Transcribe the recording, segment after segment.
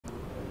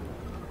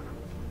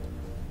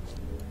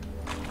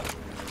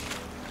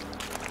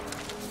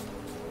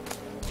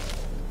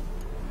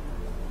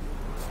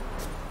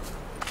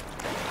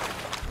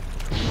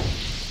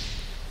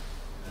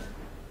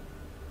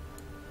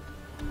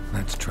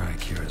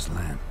this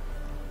land.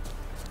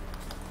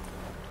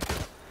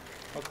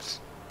 Oops.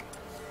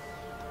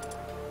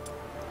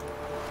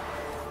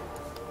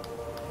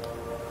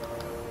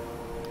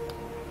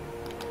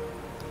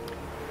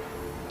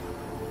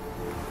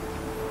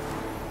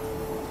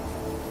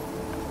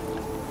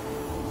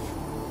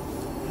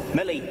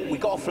 Millie, we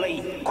gotta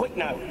flee. Quick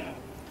now.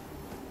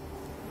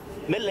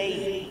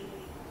 Millie.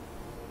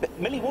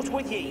 Millie, what's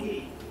with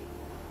you?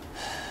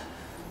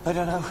 I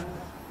don't know.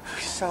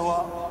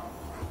 So,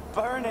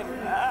 burning.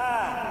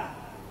 Ah!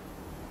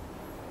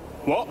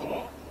 What?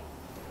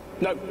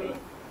 No.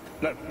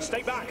 No,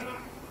 stay back.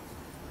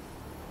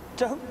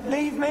 Don't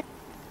leave me.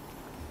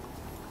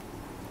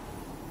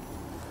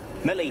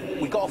 Millie,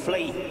 we gotta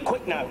flee.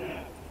 Quick now.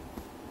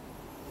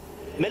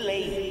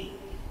 Millie.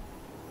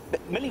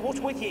 Millie,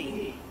 what's with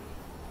you?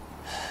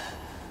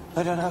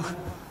 I don't know.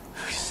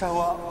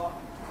 So,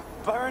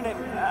 burning.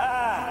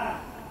 Ah!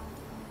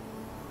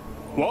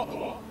 What?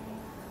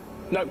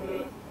 No.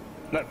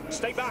 No,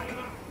 stay back.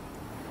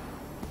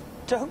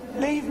 Don't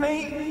leave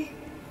me.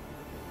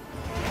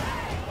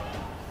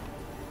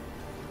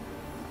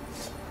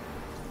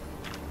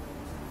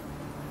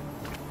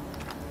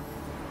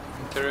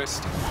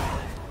 Interesting.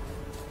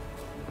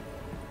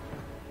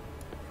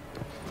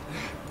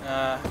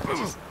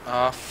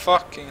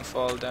 Fucking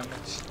fall damage.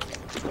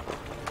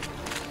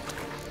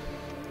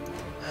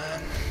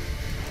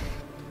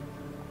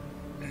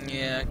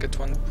 Yeah, I got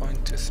 1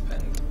 point to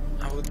spend.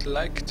 I would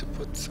like to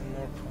put some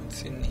more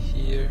points in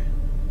here.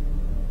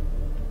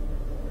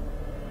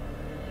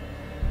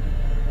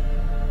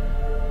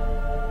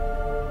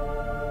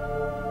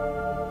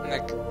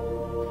 Like,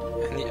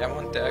 I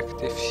want the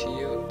active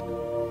shield.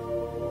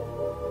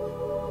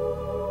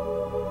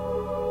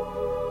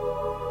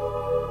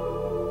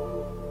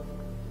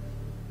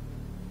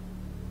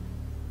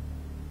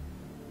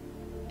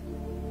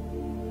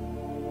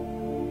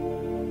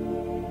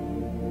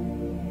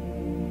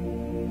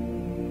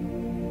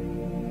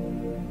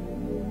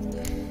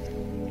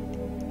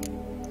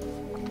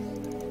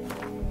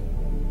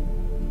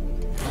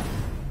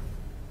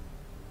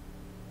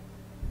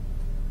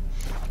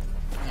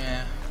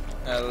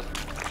 Well,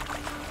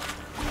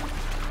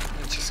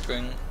 I'm just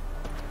going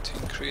to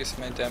increase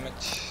my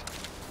damage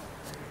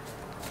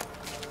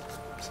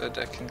so that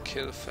I can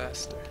kill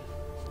faster.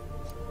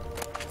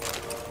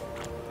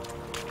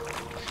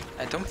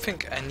 I don't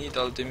think I need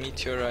all the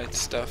meteorite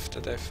stuff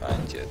that I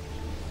find yet.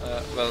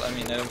 Well, I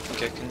mean, I don't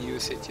think I can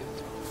use it yet.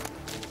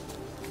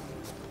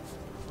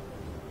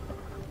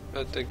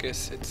 But I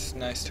guess it's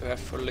nice to have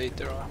for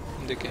later on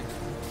in the game.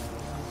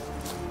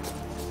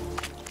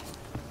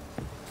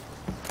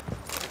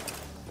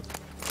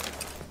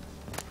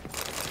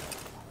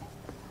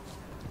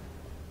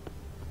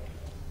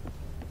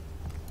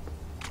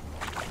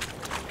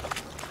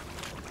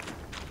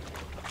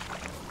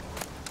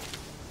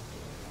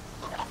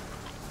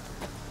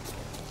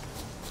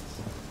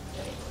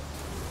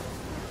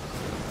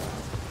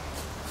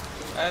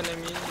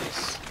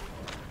 Enemies.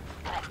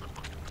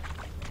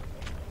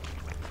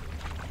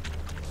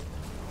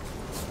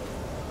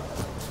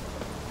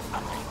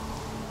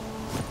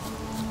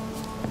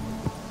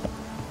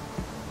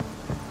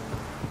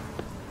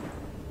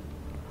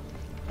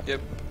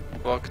 Yep,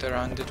 walked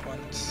around it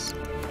once.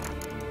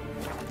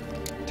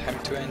 Time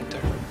to enter.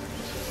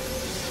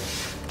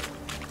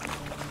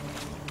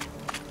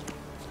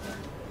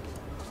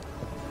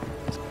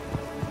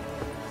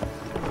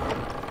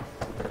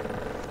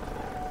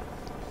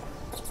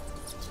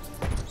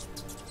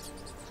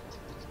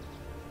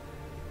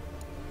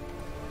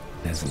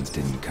 Peasants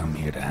didn't come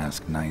here to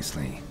ask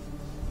nicely.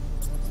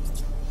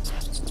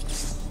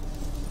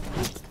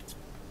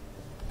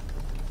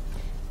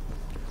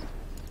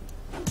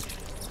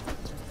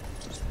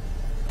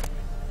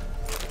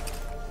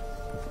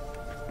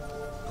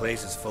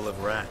 Place is full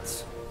of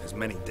rats. As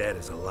many dead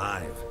as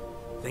alive.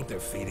 Think they're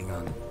feeding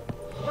on...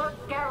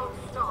 Look, Geralt,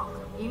 stop.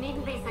 You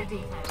needn't be so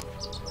detailed.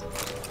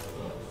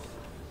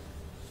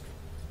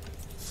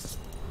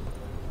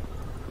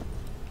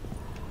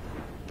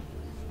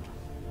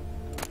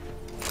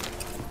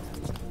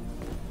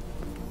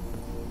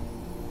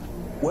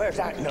 Where's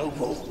that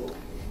noble?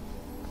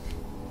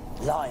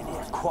 Lying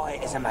here,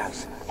 quiet as a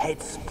mouse.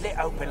 Head split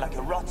open like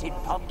a rotted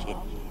pumpkin.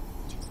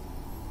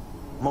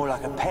 More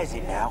like a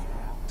peasant now.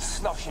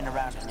 Sloshing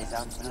around in his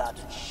own blood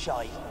and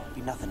shite.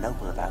 Be nothing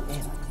noble about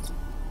him.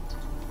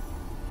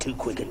 Too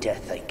quick a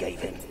death they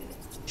gave him.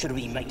 Should have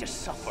been made to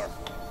suffer.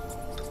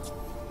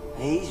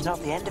 He's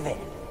not the end of it.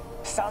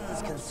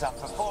 Sons can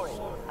suffer for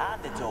him.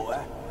 And a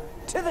daughter.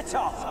 To the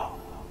top!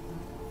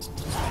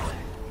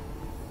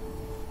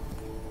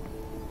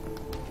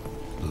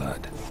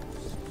 Blood.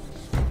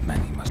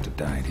 Many must have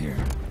died here.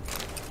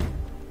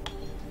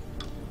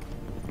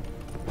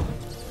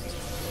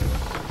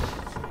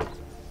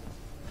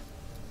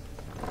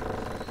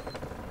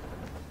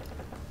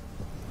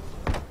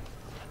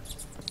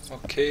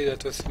 Okay,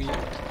 that was weird.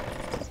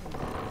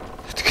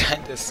 That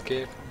kinda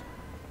scared me.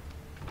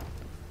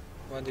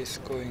 What is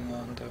going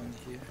on down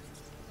here?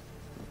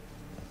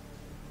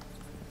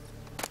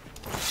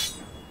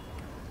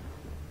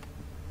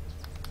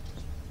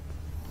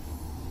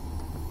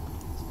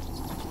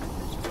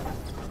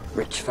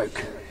 Rich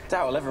folk.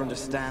 Doubt I'll ever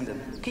understand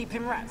them.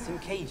 Keeping rats in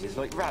cages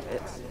like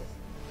rabbits.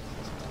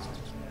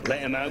 Let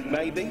him out,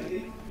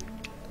 maybe?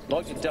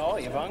 Like to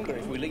die of hunger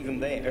if we leave him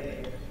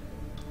there.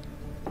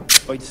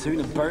 I'd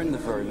sooner burn the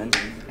vermin.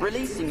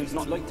 Releasing them's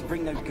not like to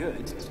bring no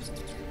good.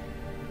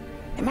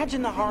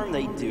 Imagine the harm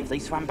they'd do if they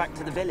swam back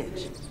to the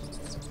village.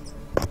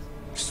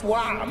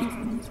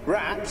 Swam?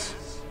 Rats?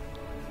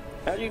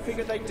 How do you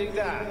figure they'd do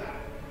that?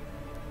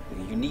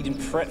 You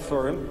needn't fret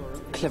for them.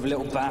 Clever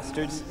little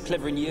bastards.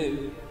 Clever than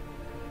you.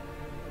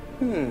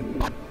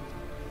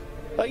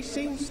 They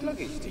seem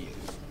sluggish to you.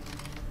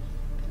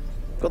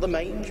 Got the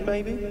mange,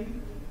 maybe?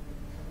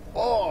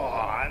 Oh,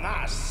 and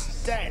that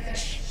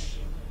stench!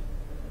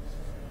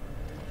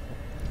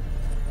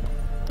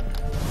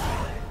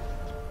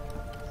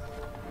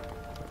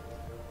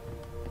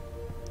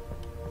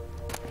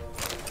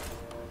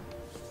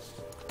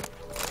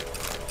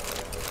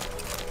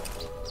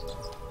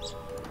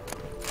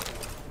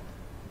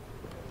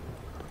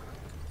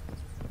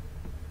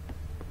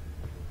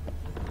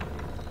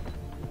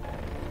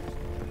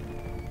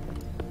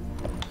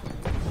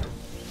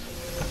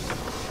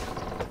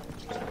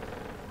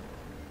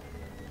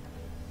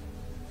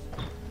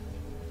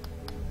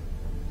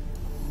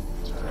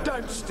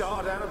 Don't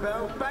start,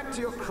 Annabelle. Back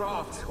to your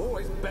craft.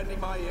 Always bending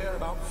my ear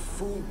about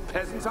fool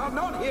peasants. I'll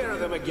not hear of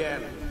them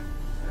again.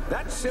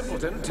 That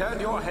simpleton turned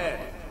your head,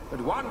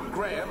 but one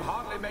Graham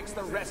hardly makes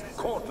the rest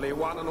courtly,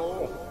 one and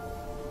all.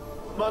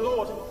 My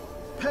lord,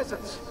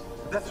 peasants.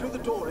 They're through the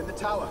door in the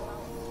tower.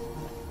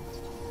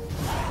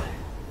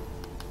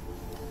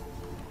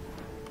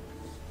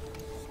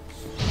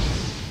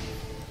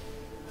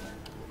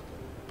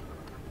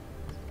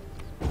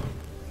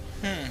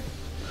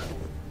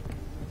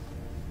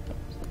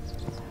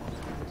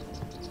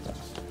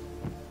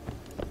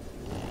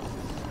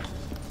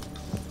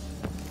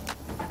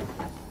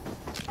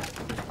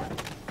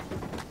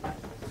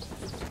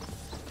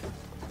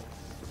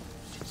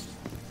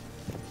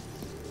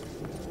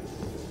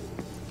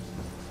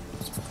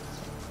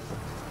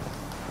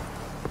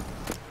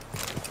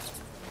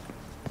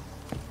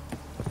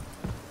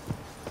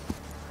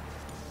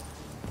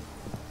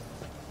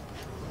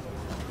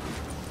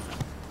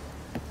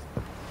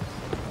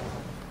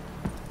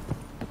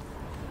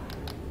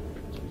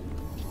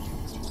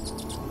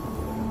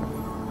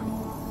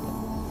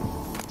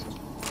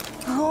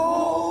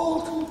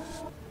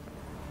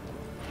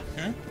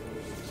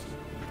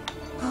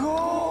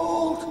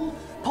 Gold!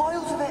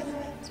 Piles of it!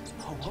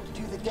 Oh, won't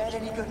do the dead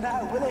any good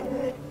now, will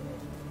it?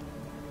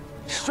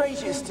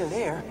 Strange it's still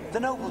here. The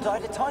noble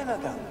died a time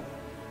ago.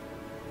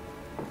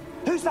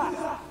 Who's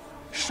that?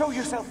 Show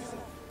yourself.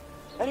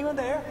 Anyone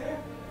there?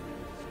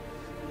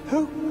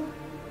 Who?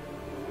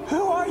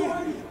 Who are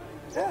you?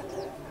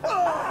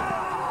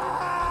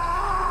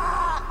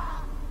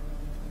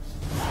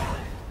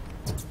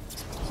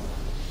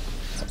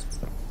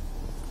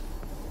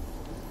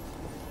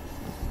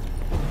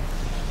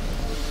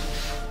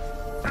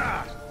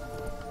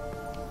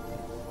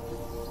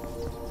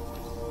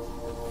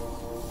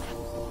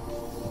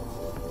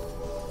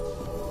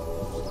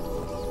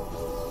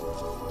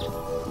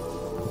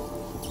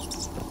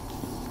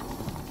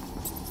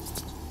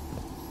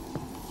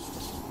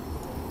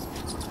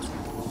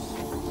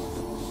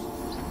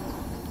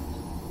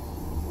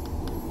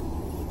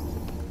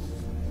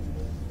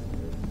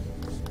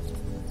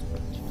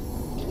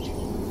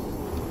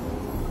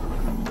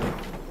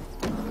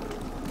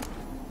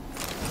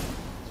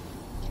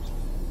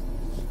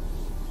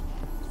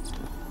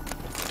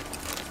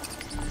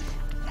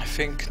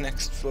 I think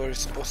next floor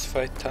is boss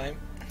fight time.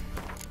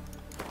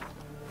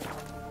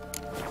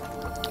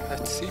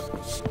 Let's see.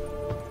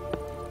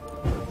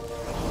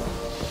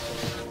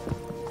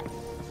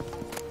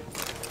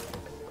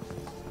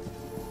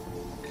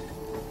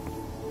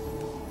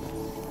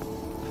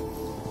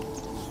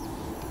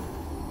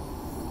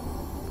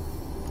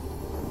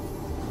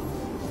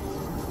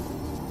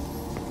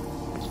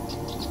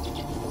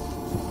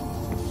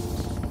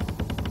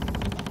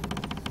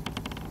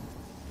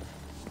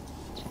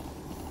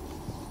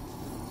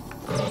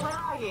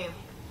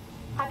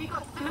 Have you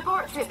got to the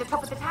laboratory at the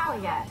top of the tower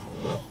yet?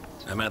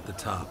 I'm at the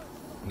top.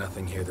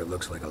 Nothing here that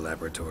looks like a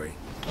laboratory.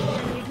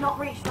 Then you've not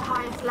reached the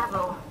highest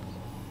level.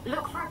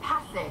 Look for a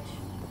passage.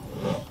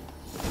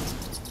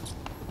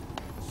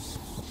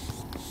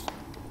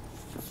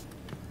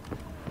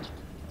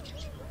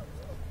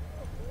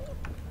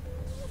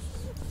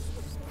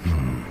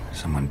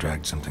 Someone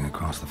dragged something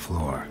across the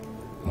floor.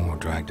 Or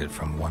dragged it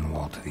from one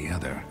wall to the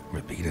other,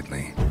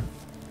 repeatedly.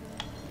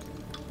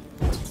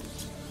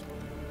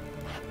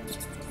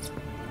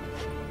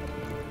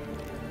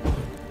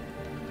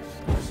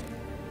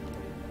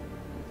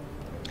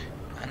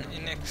 An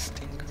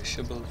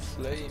inextinguishable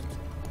flame.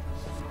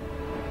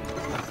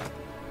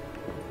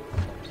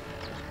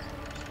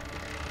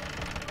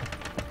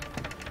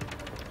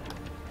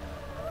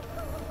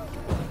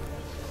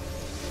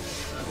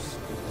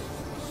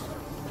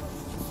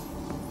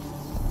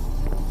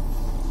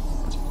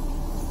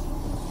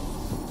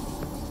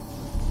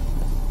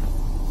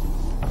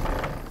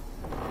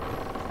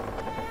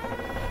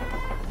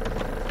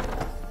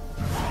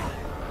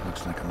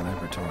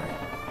 laboratory.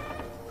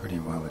 Pretty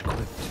well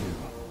equipped, too.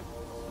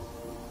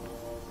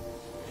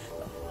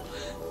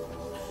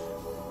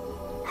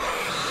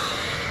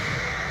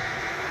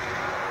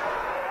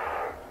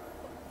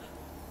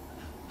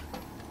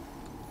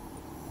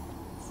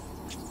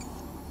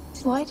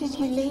 Why did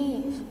you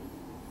leave?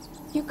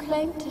 You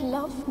claimed to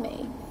love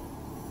me.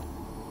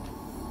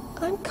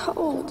 I'm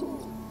cold.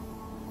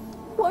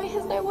 Why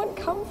has no one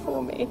come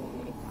for me?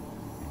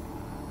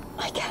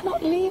 I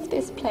cannot leave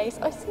this place.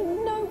 I see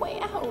no way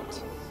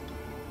out.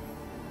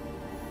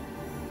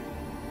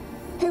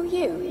 Who are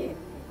you?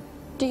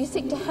 Do you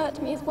seek to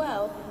hurt me as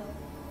well?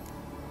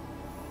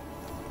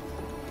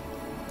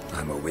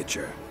 I'm a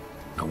Witcher.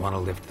 I want to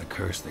lift the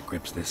curse that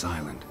grips this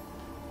island.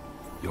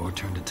 Your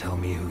turn to tell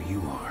me who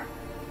you are.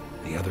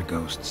 The other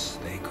ghosts,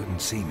 they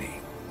couldn't see me.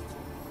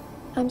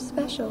 I'm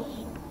special.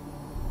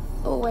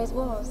 Always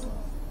was.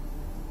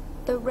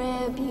 The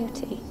rare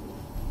beauty.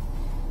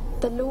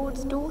 The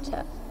Lord's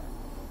daughter.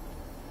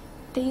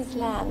 These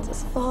lands,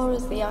 as far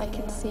as the eye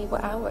can see,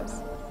 were ours.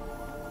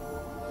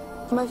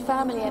 My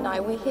family and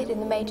I, we hid in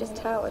the Mage's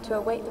Tower to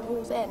await the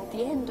war's end,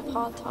 the end of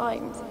hard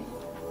times.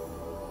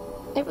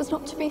 It was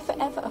not to be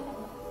forever.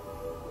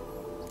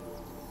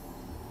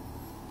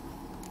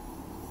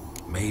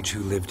 Mage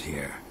who lived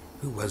here.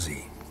 Who was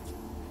he?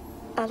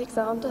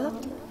 Alexander?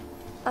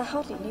 I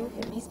hardly knew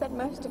him. He spent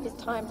most of his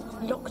time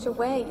locked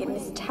away in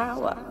this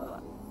tower.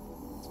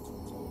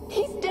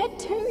 He's dead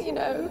too, you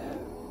know.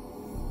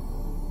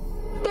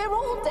 They're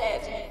all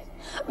dead.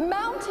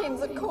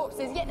 Mountains of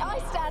corpses, yet I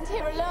stand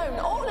here alone,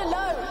 all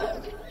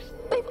alone.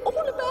 They've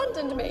all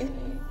abandoned me.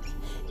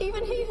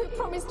 Even he who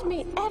promised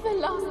me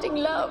everlasting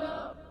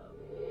love.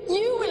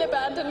 You will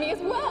abandon me as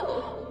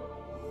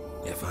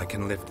well. If I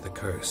can lift the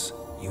curse,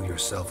 you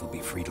yourself will be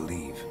free to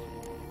leave.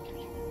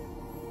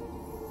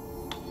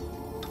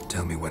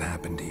 Tell me what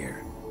happened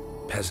here.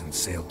 Peasants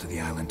sailed to the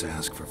island to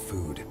ask for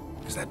food.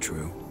 Is that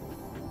true?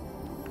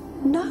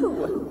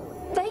 No.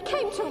 They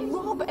came to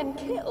rob and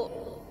kill.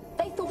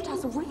 They thought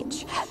us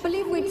rich,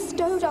 believed we'd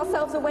stowed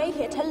ourselves away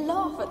here to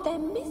laugh at their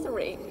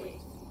misery.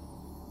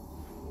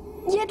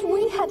 Yet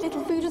we had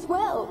little food as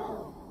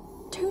well.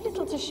 Too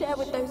little to share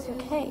with those who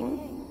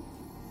came.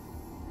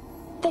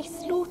 They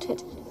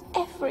slaughtered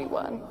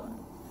everyone.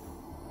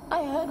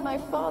 I heard my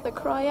father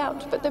cry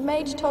out, but the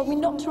mage told me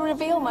not to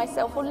reveal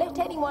myself or let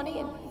anyone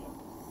in.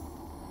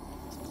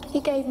 He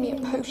gave me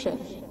a potion.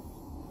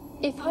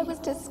 If I was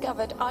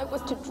discovered, I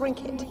was to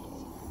drink it.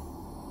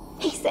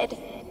 He said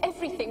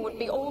everything would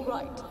be all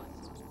right.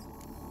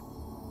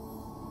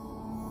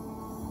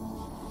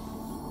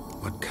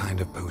 What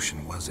kind of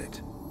potion was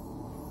it?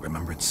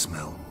 Remember its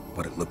smell?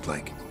 What it looked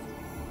like?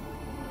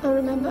 I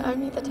remember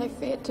only that I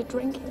feared to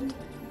drink it.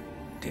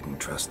 Didn't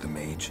trust the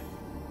mage?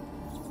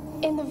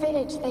 In the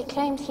village, they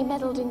claimed he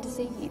meddled in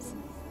disease.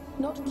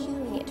 Not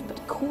curing it,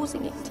 but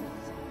causing it.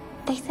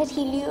 They said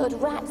he lured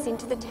rats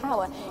into the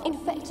tower,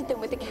 infected them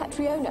with the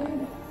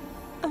Catriona.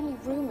 Only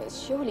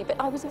rumors, surely, but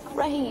I was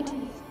afraid.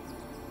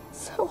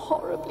 So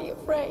horribly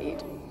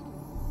afraid.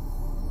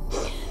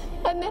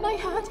 And then I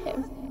heard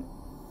him.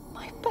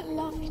 My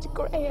beloved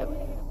Graham.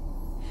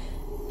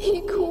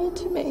 He called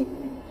to me.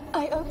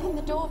 I opened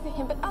the door for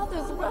him, but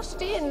others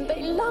rushed in.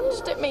 They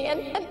lunged at me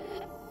and...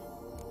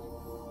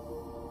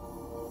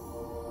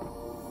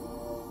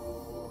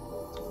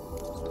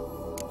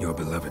 Your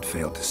beloved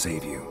failed to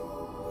save you.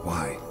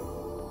 Why?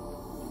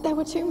 There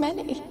were too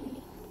many.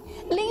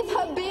 Leave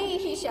her be,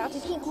 he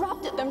shouted. He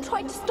grabbed at them,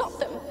 tried to stop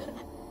them.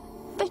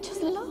 They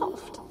just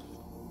laughed.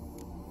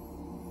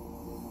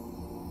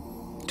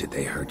 Did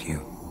they hurt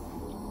you?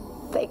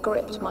 They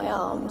gripped my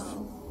arms,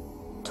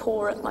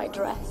 tore at my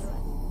dress.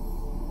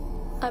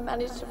 I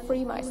managed to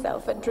free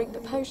myself and drink the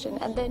potion,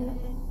 and then...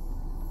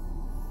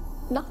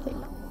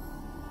 nothing.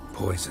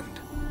 Poisoned?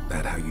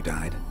 That how you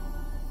died?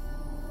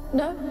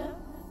 No,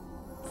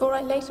 for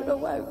I later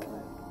awoke.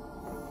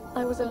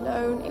 I was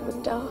alone, it was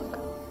dark.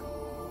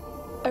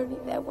 Only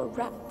there were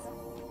rats.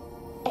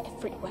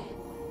 Everywhere.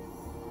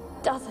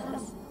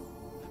 Dozens.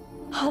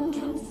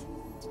 Hundreds.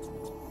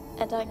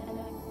 And I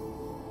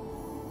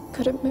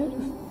couldn't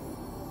move.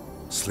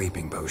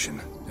 Sleeping potion.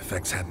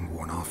 Effects hadn't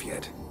worn off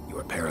yet. You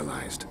were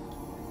paralyzed.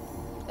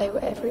 They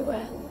were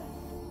everywhere.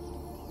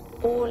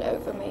 All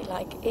over me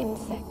like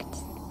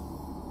insects.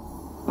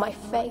 My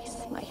face,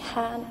 my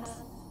hands.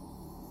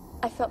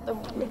 I felt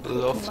them rip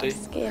into my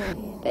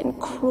skin, then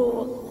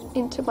crawl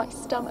into my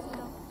stomach.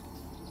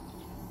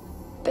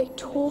 They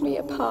tore me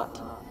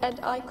apart, and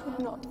I could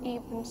not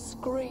even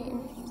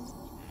scream.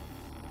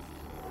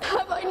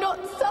 Have I not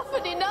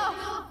suffered enough?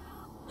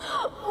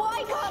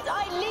 Why can't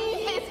I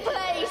leave this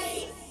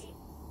place?